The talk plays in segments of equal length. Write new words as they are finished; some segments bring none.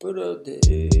Put up the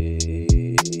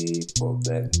air, pour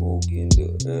back smoke in the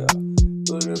air.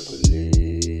 Put up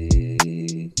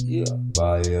police, yeah,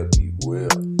 buyer beware.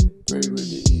 Pray with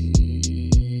the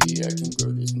E, I can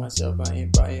grow this myself, I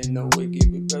ain't buying no way,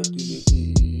 give it back to the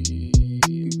E.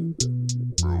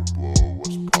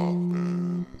 What's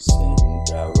poppin'?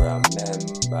 Centa,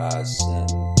 ramemba,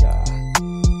 centa.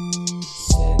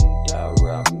 Centa,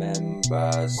 ramemba,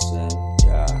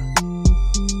 centa.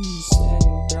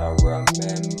 Centa,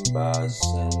 ramemba,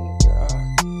 centa.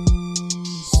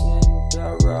 Centa,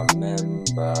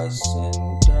 ramemba,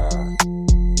 centa.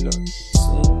 Look,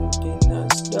 sinking a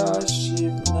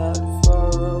starship not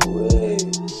far away.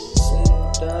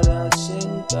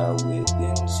 Centa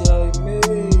withinside me.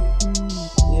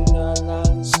 In a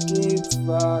landscape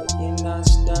far in a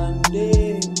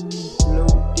standing,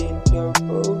 floatin,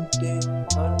 devotin,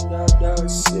 under the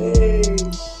sea,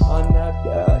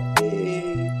 another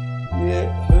day, let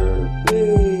her be.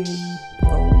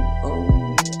 On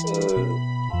earth,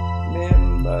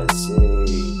 memba say,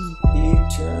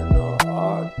 eternal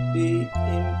heartbeat,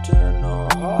 internal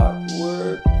heart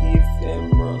work,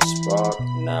 ephemeral spark,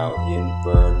 now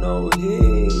inferno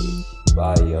haze.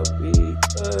 Fire beat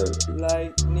earth,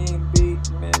 lightning beat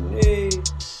many.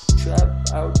 Trap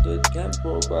out the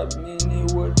temple, but many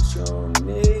what's your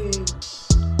name?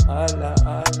 Allah,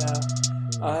 Allah,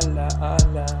 Allah,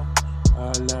 Allah,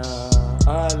 Allah,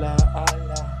 Allah,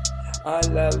 Allah,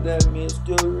 Allah, the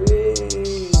mystery.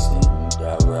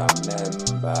 Centa,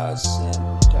 ramemba,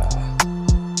 centa.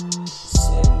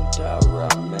 Centa,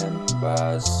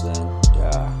 ramemba,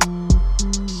 centa.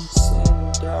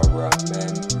 Centa,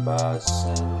 ramemba,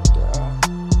 centa.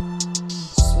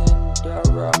 Centa,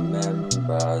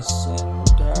 ramemba,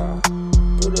 centa.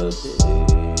 Put up the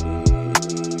air,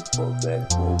 pour back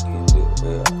smoke in the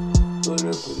air. Put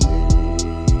up police,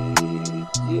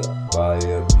 yeah,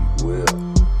 buyer beware.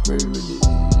 Pray with the E,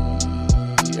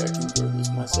 I can grow this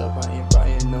myself, I ain't